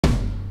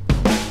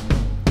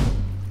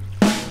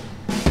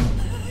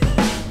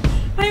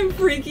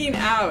freaking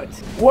out.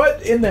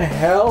 What in the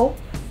hell?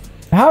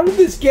 How did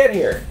this get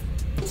here?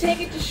 Take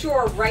it to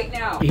shore right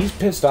now. He's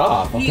pissed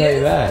off, I'll tell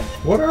you that.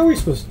 What are we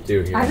supposed to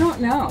do here? I don't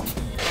know.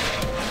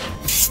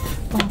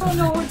 I don't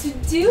know what to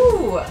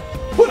do.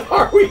 What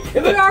are we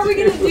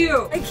gonna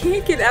do? I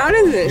can't get out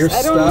of this. You're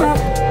stuck?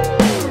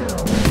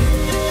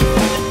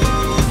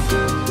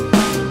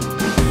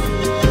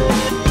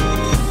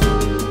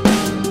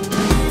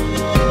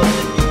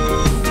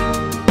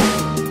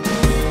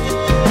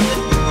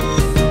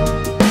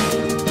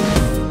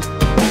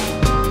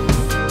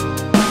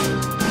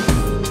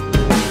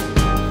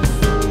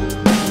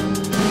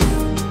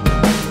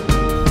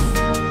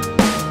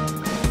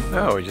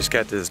 Oh, we just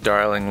got to this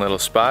darling little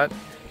spot.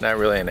 Not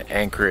really an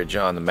anchorage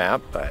on the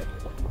map, but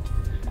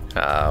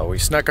we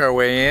snuck our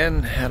way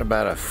in, had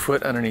about a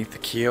foot underneath the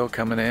keel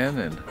coming in,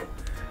 and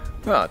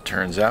well, it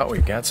turns out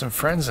we've got some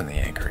friends in the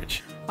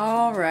anchorage.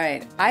 All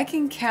right, I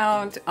can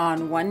count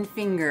on one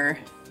finger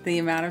the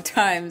amount of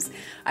times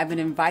I've been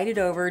invited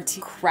over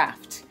to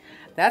craft.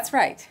 That's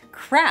right,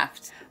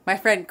 craft. My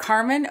friend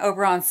Carmen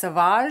over on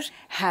Sauvage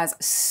has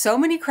so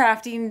many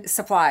crafting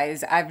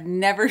supplies. I've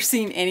never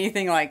seen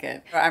anything like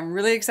it. I'm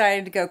really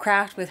excited to go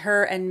craft with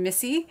her and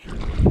Missy.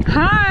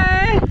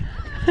 Hi!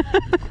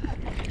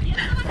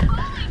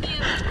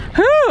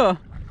 Who?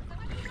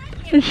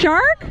 A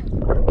shark?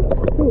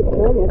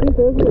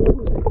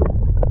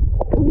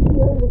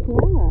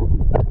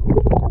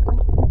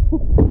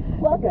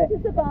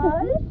 Welcome to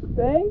Sauvage.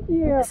 Thank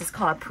you. This is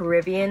called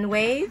Peruvian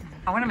wave.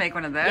 I want to make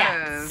one of those.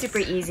 Yeah, super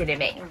easy to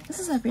make. This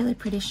is a really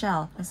pretty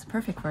shell. It's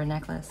perfect for a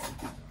necklace.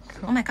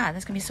 Cool. Oh my god,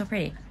 that's gonna be so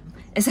pretty.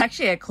 It's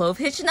actually a clove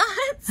hitch knot,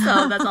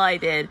 so that's all I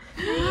did.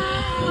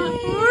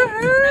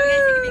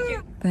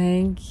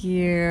 Thank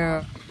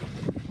you.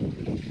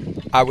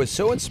 I was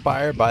so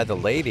inspired by the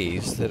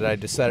ladies that I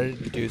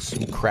decided to do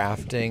some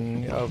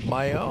crafting of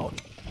my own.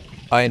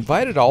 I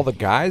invited all the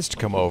guys to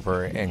come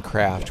over and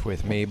craft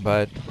with me,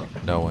 but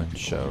no one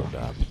showed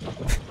up.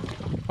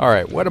 All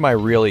right, what am I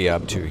really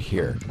up to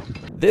here?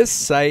 This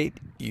site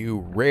you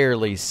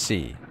rarely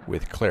see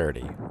with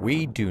clarity.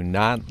 We do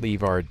not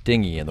leave our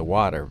dinghy in the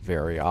water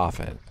very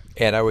often.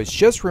 And I was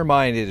just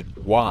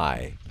reminded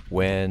why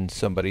when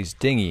somebody's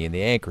dinghy in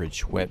the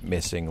anchorage went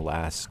missing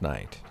last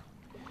night.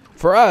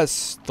 For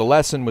us, the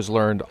lesson was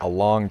learned a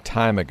long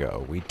time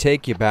ago. We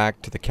take you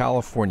back to the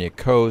California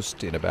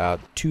coast in about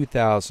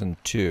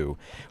 2002.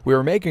 We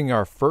were making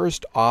our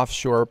first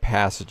offshore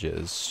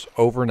passages,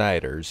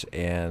 overnighters,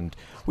 and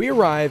we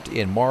arrived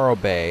in Morro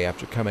Bay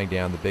after coming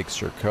down the Big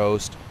Sur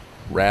coast,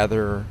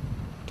 rather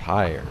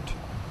tired.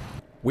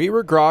 We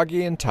were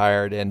groggy and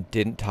tired and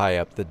didn't tie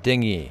up the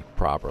dinghy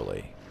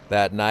properly.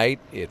 That night,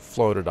 it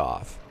floated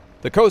off.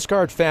 The Coast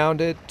Guard found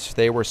it.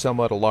 They were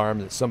somewhat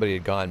alarmed that somebody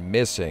had gone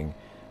missing,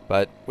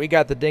 but we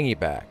got the dinghy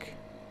back.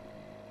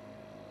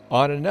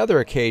 On another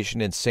occasion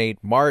in St.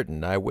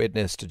 Martin, I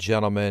witnessed a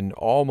gentleman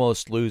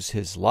almost lose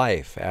his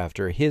life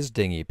after his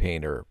dinghy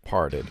painter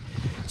parted.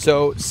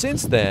 So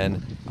since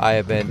then, I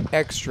have been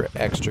extra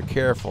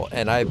careful,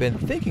 and I've been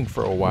thinking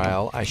for a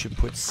while I should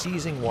put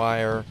seizing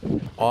wire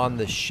on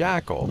the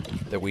shackle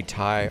that we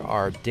tie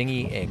our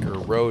dinghy anchor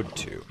rode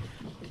to.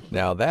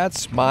 Now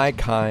that's my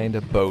kind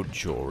of boat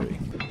jewelry.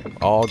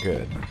 All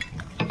good.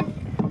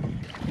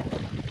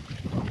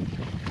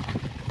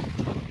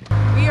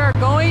 We are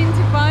going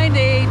to find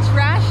a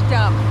trash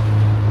dump.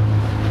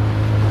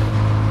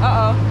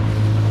 Uh-oh.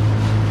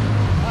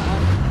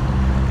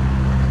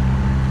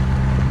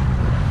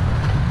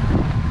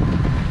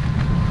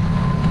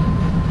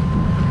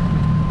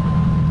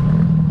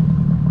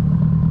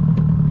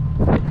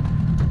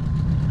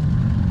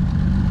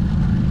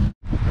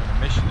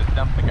 Mission to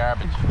dump the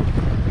garbage.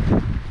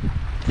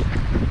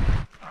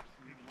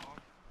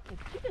 The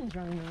chicken's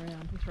running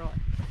around. That's right.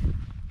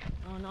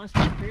 Oh, nice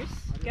one, Chris.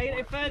 Go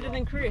no further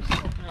than Chris.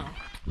 Oh.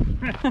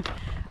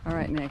 All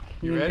right, Nick.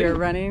 You ready? You're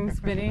running,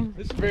 spinning.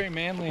 This is a very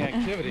manly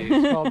activity.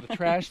 It's called the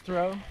trash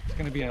throw. It's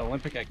going to be an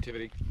Olympic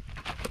activity.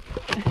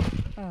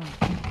 Oh.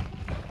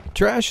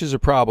 Trash is a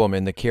problem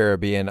in the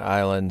Caribbean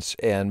islands,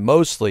 and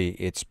mostly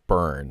it's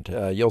burned.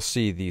 You'll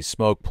see these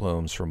smoke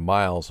plumes from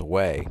miles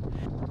away.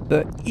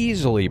 The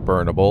easily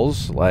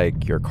burnables,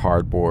 like your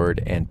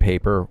cardboard and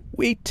paper,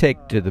 we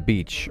take to the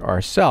beach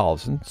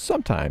ourselves, and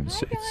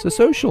sometimes it's a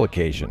social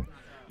occasion.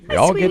 We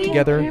all get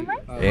together and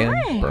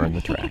burn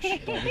the trash.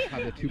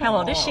 How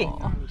old is she?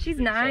 She's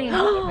 9.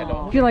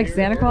 You feel like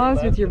Santa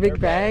Claus with your big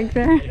bag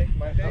there?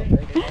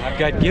 I've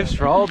got gifts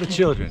for all the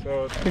children.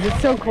 Because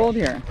it's so cold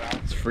here.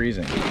 It's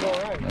freezing.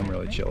 I'm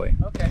really chilly.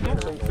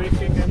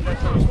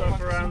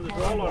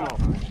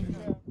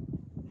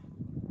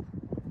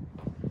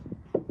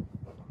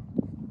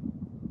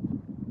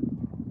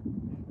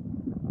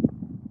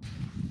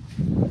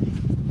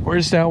 We're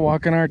just out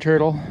walking our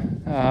turtle.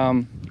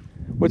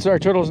 What's our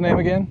turtle's name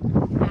again?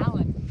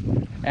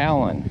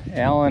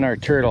 Alan, our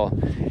turtle.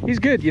 He's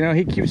good, you know,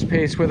 he keeps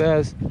pace with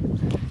us.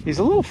 He's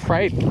a little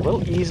frightened, a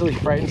little easily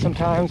frightened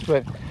sometimes,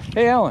 but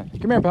hey, Alan,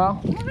 come here,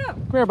 pal.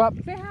 Come here, Bob.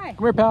 Say hi.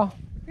 Come here, pal.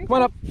 Come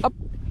on up.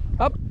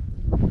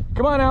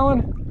 Come on,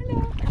 Alan.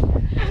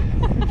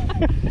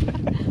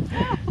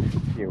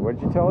 What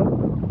did you tell it?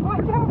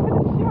 Watch out for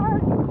the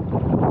shark.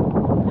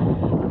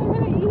 I'm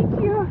gonna eat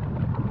you.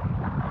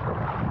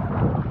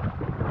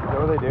 Is that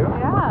what they do?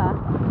 Yeah.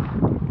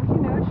 Did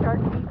you know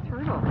sharks eat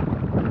turtles?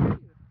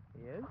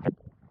 He is?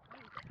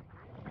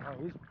 Oh,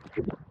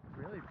 he's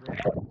really big.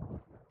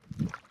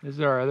 This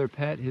is our other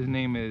pet. His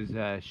name is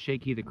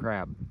Shaky the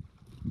Crab.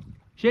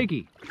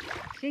 Shaky!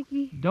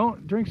 Shaky.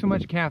 Don't drink so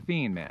much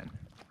caffeine, man.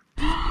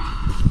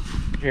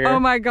 Here. Oh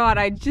my God,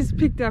 I just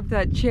picked up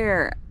that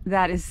chair.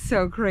 That is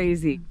so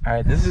crazy. All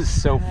right, this is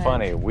so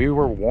funny. We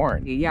were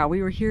warned. Yeah,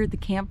 we were here at the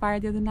campfire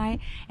the other night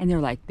and they're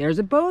like, there's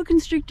a boa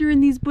constrictor in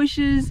these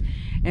bushes.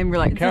 And we're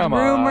like, it's a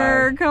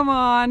rumor, come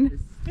on.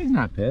 He's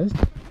not pissed.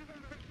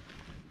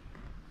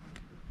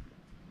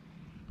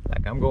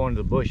 Like, I'm going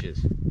to the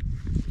bushes.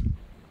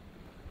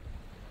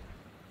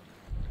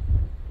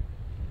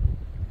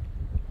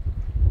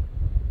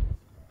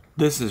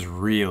 This is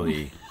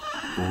really,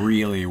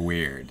 really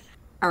weird.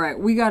 All right,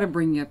 we got to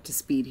bring you up to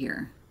speed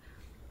here.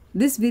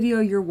 This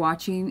video you're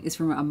watching is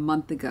from a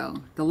month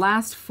ago, the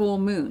last full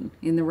moon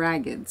in the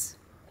Raggeds.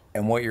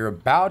 And what you're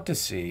about to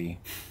see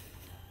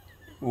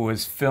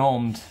was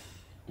filmed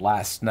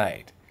last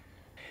night.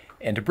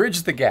 And to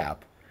bridge the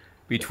gap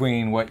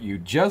between what you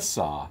just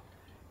saw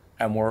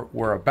and what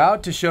we're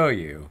about to show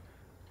you,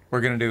 we're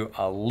going to do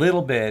a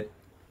little bit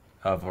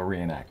of a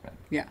reenactment.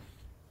 Yeah,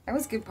 that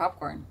was good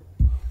popcorn.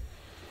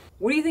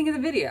 What do you think of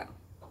the video?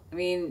 I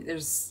mean,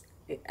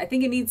 I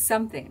think it needs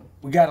something.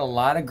 We got a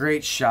lot of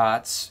great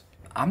shots.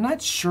 I'm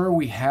not sure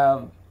we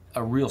have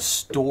a real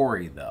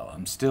story though.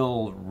 I'm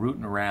still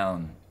rooting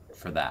around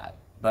for that.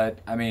 But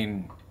I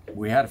mean,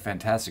 we had a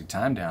fantastic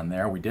time down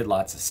there. We did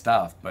lots of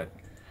stuff, but...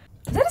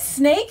 Is that a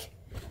snake?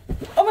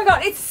 Oh my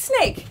God, it's a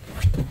snake!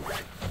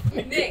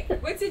 Nick,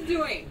 what's it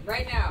doing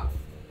right now?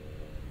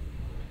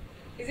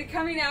 Is it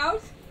coming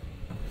out?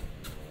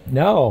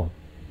 No.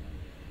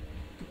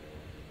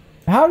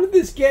 How did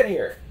this get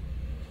here?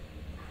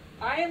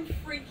 I am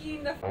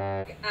freaking the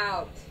f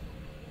out.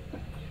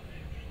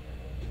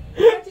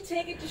 You have to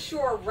take it to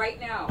shore right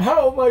now.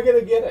 How am I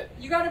gonna get it?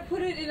 You gotta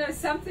put it in a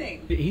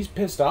something. He's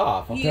pissed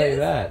off, I'll tell you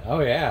that.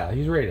 Oh yeah,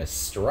 he's ready to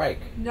strike.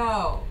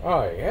 No.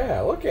 Oh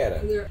yeah, look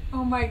at him.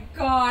 Oh my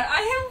God,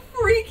 I am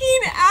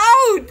freaking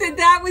out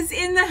that was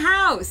in the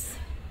house.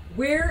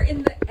 Where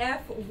in the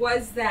F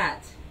was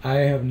that? I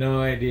have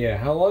no idea.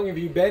 How long have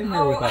you been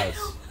here with us?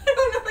 I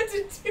don't know what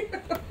to do.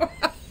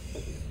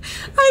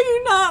 I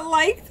do not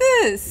like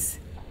this.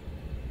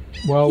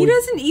 Well, he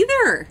doesn't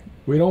either.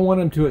 We don't want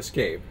him to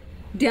escape.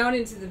 Down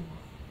into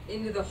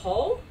the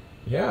hole?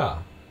 Yeah.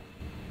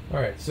 All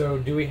right. So,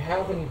 do we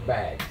have any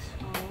bags?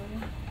 Oh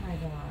my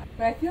God!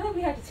 But I feel like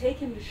we have to take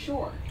him to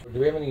shore. Do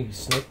we have any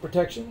snake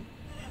protection?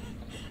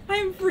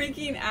 I'm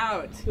freaking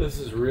out. This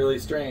is really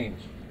strange.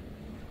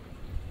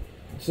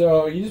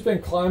 So, you just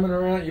been climbing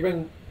around? You've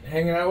been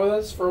hanging out with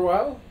us for a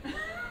while?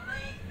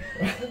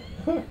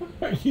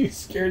 Are you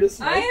scared of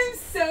snakes? I am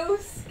so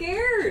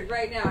scared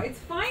right now. It's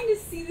fine to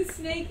see the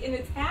snake in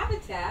its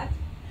habitat.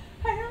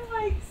 I am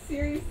like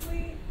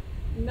seriously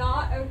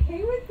not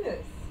okay with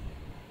this.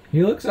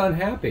 He looks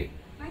unhappy.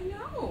 I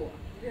know.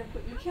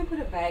 You can't put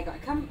a bag on.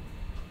 Come.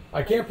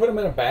 I can't put him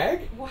in a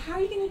bag? Well, how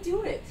are you going to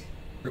do it?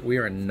 We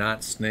are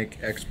not snake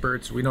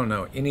experts. We don't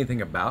know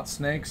anything about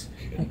snakes.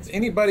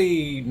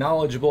 Anybody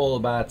knowledgeable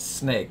about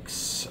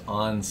snakes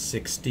on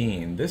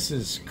 16? This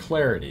is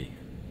Clarity.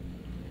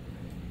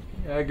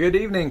 Good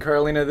evening,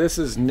 Carlina. This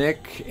is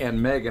Nick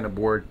and Megan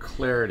aboard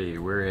Clarity.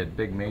 We're at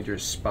Big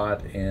Major's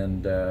spot,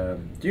 and do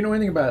you know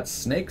anything about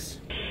snakes?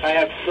 I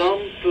have some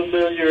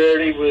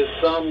familiarity with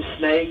some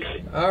snakes.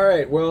 All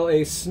right, well,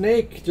 a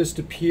snake just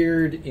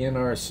appeared in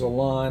our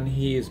salon.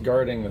 He is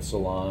guarding the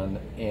salon,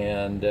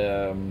 and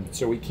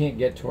so we can't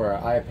get to our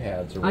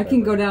iPads or whatever. I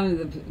can go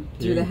down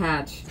through the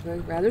hatch.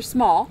 Rather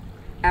small,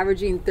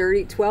 averaging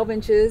 12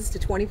 inches to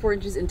 24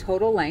 inches in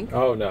total length.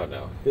 Oh,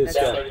 no. It's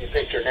downloading the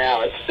picture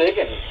now. It's big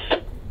and...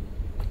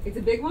 It's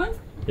a big one?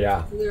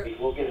 Yeah.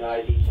 We'll get an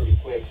ID pretty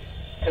quick.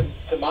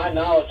 To my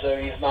knowledge, though,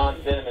 he's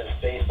non-venomous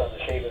based on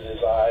the shape of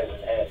his eyes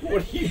and head.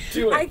 What are you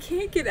doing? I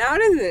can't get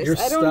out of this. You're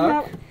I don't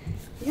stuck? have...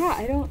 Yeah,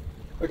 I don't...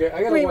 Okay,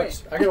 I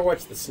gotta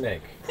watch the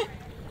snake.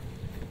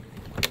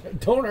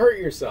 Don't hurt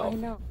yourself. I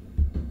know.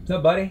 What's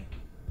up, buddy?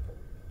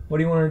 What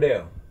do you want to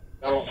do?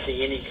 I don't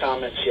see any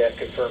comments yet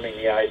confirming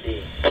the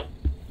ID.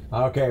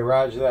 Okay,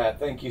 roger that.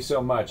 Thank you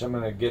so much. I'm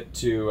gonna get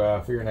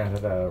to figuring out how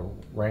to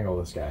wrangle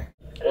this guy.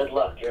 Good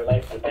luck. Your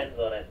life depends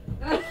on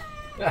it.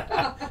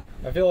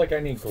 I feel like I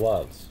need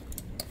gloves.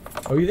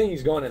 Oh, you think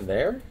he's going in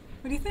there?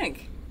 What do you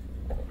think?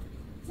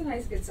 It's a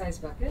nice,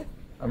 good-sized bucket.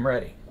 I'm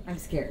ready. I'm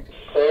scared.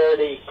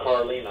 Clarity,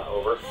 Carlina,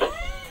 over.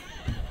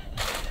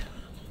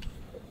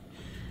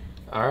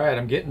 All right,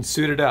 I'm getting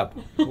suited up.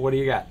 What do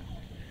you got?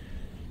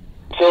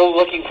 Still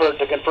looking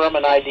to confirm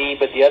an ID,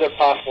 but the other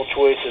possible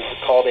choice is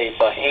called a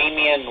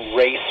Bahamian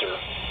racer.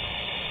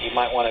 You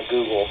might want to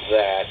Google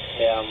that.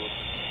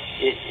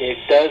 It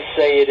does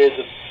say it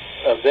is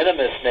a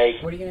venomous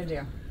snake. What are you going to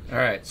do? All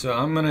right, so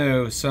I'm going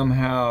to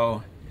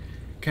somehow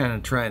kind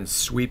of try and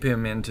sweep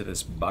him into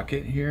this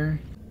bucket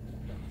here.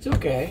 It's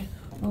okay.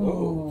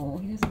 Oh,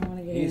 he doesn't want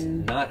to get He's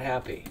in. not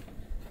happy.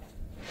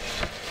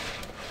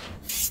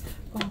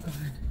 Oh, God.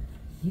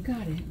 You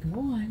got it. Go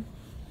on.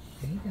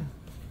 There you go.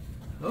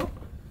 Oh.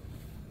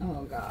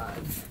 Oh, God.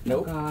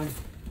 Nope. Oh, God.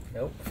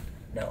 Nope.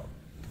 No.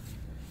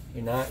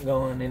 You're not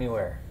going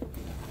anywhere.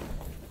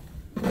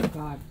 Oh,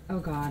 God. Oh,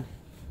 God.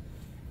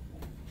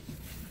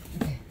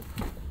 Okay.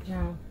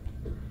 Ciao.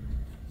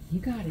 You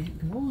got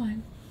it. Go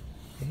on.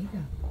 There you go.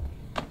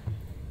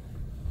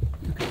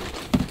 Okay.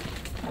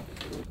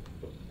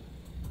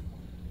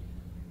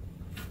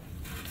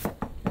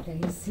 Okay,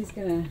 he's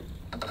gonna...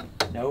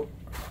 Nope.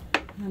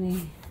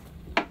 Honey.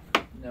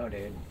 No,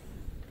 dude.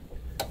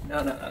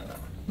 No. No.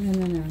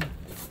 Come on.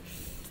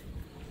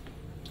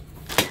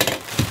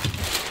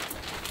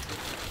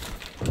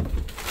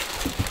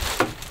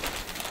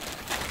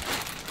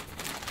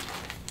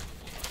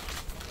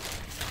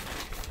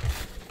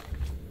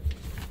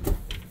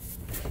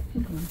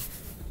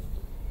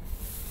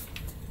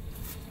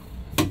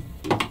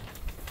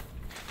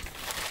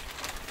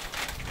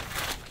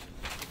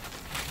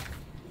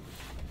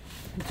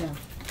 Good job.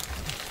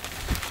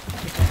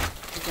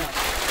 Good job.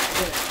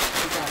 Good it.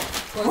 You got it.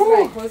 Close the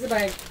bag. Close the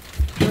bag.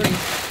 Hurry.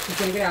 He's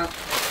gonna get out.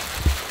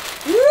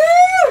 Woo!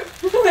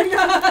 Oh my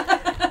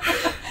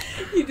God!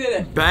 You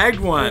did it. Bagged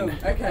one. Boom.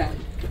 Okay.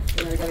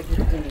 So now we gotta keep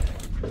it in.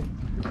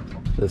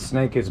 The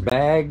snake is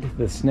bagged.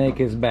 The snake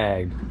is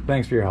bagged.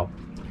 Thanks for your help.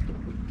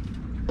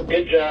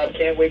 Good job.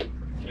 Can't wait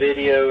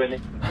video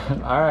and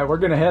All right, we're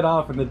gonna head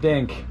off in the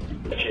dink.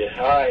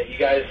 all right, you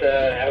guys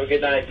have a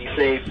good night. Be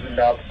safe, and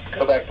I'll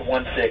go back to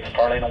 1-6.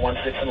 Parlaying on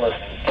 1-6 and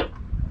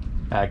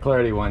listen.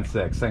 Clarity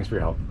 1-6. Thanks for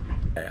your help.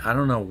 I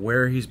don't know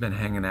where he's been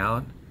hanging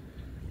out.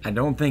 I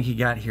don't think he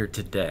got here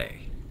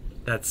today.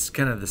 That's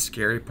kind of the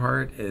scary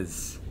part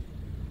is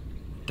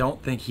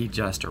don't think he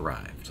just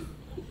arrived.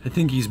 I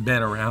think he's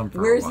been around for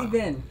a Where's while. he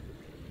been?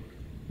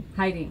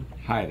 Hiding.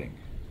 Hiding.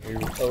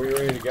 Are we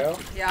ready to go?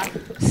 Yeah.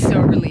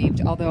 So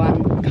relieved, although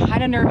I'm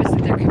kind of nervous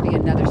that there could be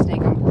another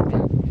snake on board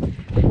now.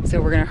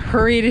 So we're gonna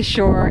hurry to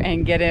shore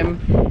and get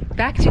him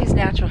back to his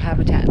natural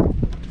habitat.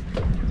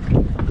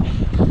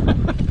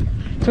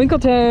 Twinkle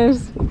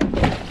toes.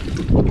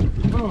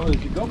 Oh, there's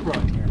a GoPro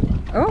in here.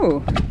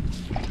 Oh,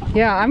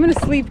 yeah, I'm gonna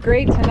sleep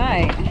great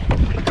tonight.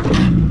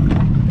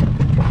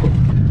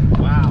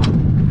 Wow.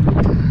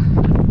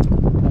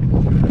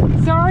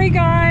 Sorry,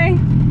 guy.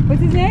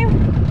 What's his name?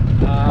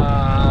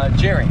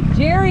 Jerry.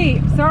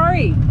 Jerry.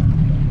 Sorry.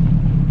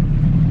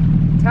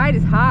 Tide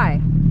is high.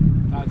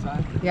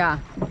 Outside? Yeah.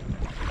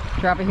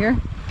 Drop it here.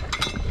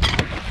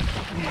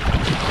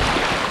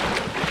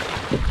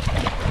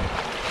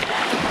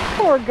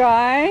 Poor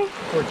guy.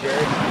 Poor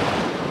Jerry.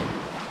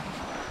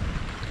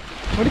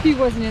 What if he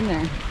wasn't in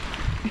there?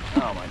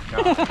 Oh my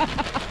God.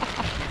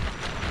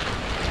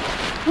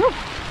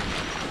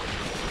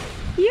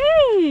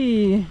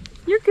 Yay!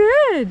 You're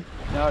good.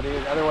 No,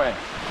 dude, other way.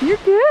 You're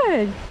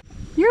good.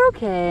 You're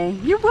okay.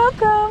 You're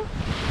welcome.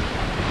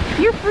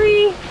 You're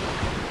free.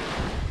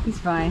 He's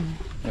fine.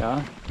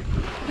 Yeah?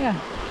 Yeah,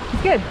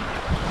 he's good.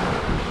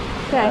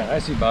 Okay. I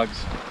see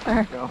bugs. All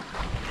right. Go.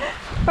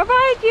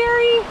 Bye-bye,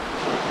 Jerry.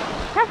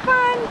 Have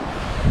fun.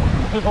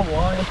 There's a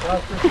line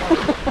across the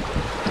front.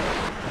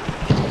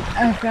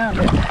 I found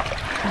it.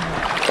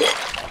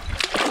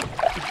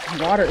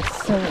 Water is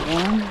so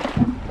warm.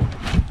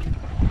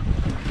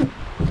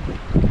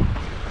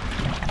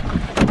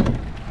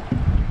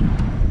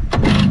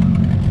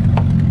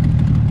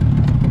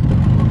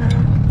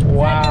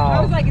 Wow.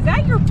 I was like, is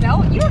that your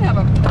belt? You don't have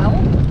a belt.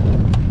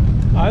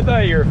 I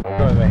thought you were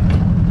f***ing with me.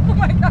 Oh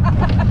my God.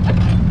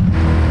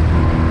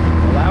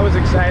 Well, that was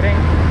exciting.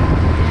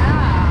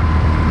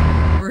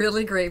 Yeah.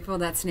 Really grateful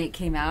that snake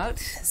came out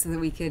so that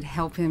we could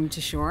help him to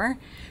shore,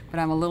 but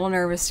I'm a little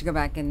nervous to go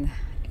back in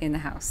the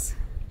house.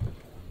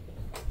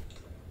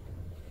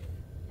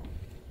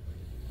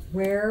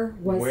 Where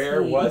was he?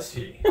 Where was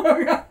he?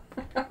 Oh God.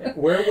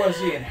 Where was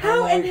he and how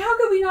long, how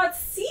could we not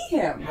see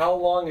him? how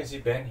long has he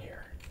been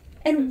here?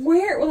 And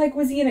where, like,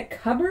 was he in a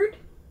cupboard?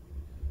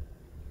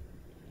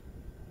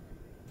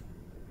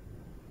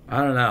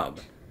 I don't know.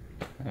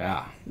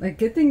 Yeah. Like,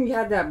 good thing you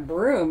had that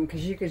broom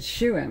because you could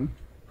shoo him.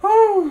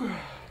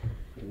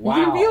 Wow.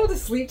 You gonna be able to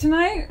sleep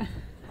tonight?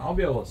 I'll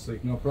be able to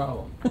sleep, no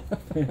problem.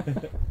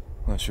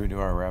 Well, should we do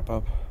our wrap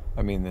up?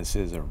 I mean, this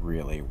is a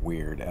really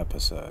weird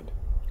episode.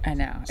 I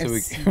know.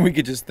 So we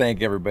could just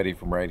thank everybody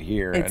from right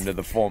here It's- under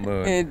the full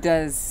moon. It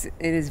does.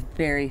 It is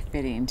very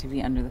fitting to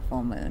be under the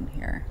full moon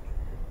here.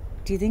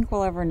 Do you think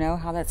we'll ever know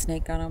how that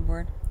snake got on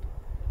board?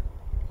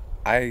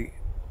 I'm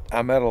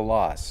at a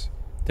loss.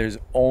 There's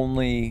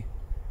only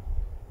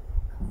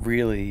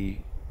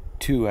really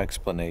two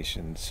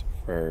explanations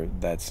for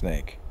that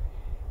snake.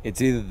 It's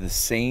either the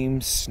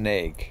same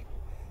snake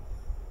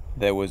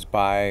that was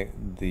by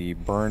the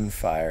burn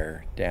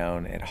fire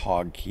down at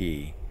Hog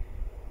Key,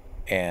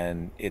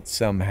 and it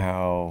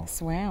somehow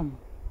Swam.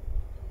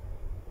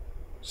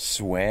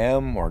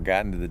 swam or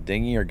got into the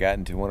dinghy or got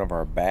into one of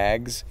our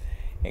bags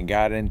and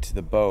got into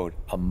the boat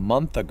a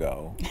month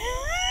ago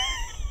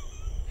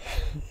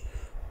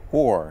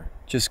or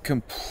just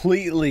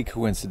completely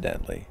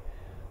coincidentally,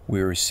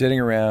 we were sitting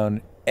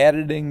around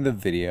editing the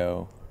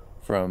video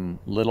from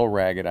Little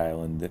Ragged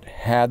Island that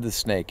had the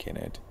snake in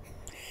it,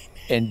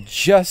 and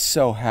just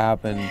so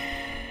happened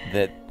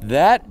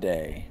that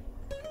day,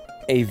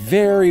 a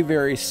very,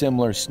 very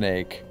similar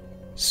snake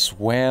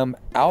swam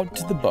out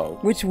to the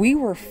boat. Which we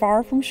were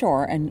far from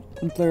shore, and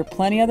there were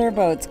plenty other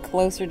boats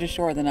closer to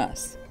shore than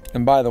us.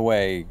 And by the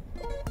way,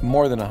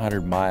 more than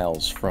 100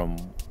 miles from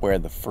where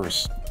the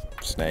first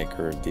snake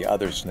or the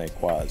other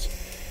snake was.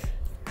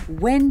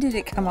 When did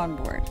it come on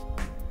board?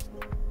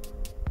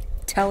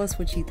 Tell us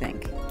what you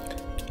think.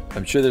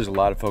 I'm sure there's a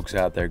lot of folks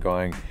out there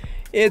going,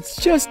 it's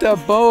just a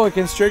boa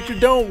constrictor,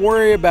 don't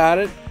worry about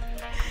it.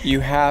 You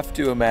have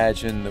to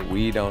imagine that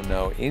we don't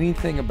know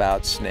anything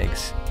about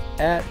snakes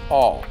at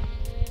all.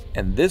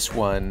 And this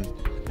one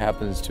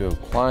happens to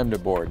have climbed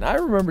aboard. And I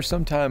remember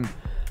sometime,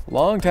 a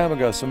long time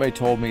ago, somebody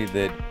told me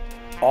that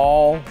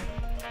all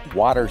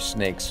water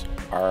snakes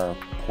are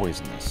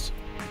poisonous.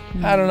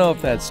 I don't know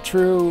if that's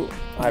true.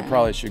 I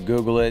probably should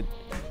Google it.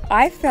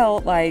 I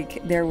felt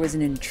like there was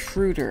an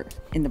intruder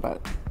in the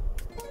boat.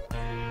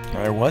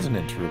 There was an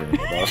intruder in the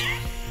boat.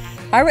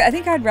 I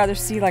think I'd rather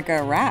see like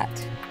a rat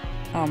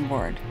on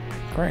board.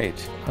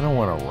 Great. I don't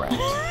want a rat.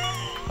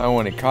 I don't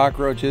want any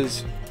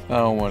cockroaches. I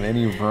don't want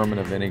any vermin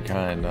of any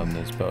kind on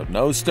this boat.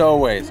 No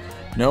stowaways.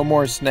 No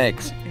more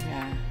snakes.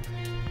 Yeah.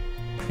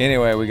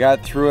 Anyway, we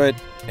got through it,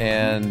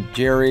 and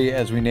Jerry,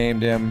 as we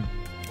named him,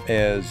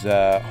 is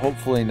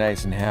hopefully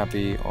nice and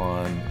happy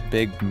on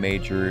Big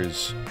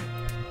Major's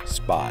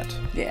spot.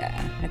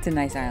 Yeah, it's a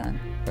nice island.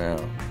 Yeah,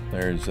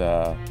 there's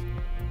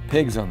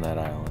pigs on that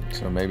island,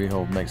 so maybe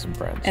he'll make some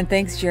friends. And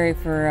thanks, Jerry,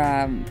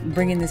 for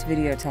bringing this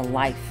video to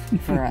life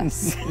for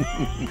us.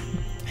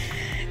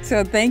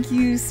 So thank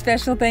you,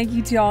 special thank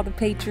you to all the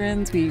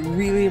patrons. We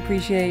really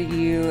appreciate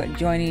you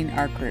joining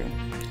our crew.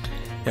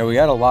 Yeah, we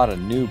got a lot of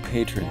new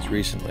patrons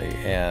recently,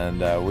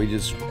 and we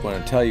just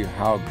want to tell you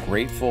how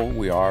grateful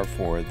we are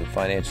for the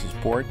financial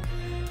support.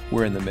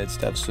 We're in the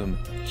midst of some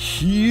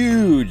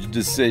huge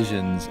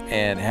decisions,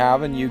 and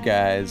having you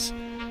guys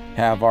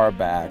have our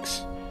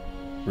backs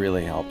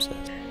really helps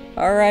us.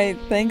 All right,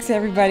 thanks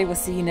everybody. We'll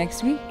see you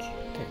next week.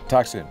 Okay,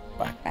 talk soon.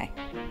 Bye. Bye.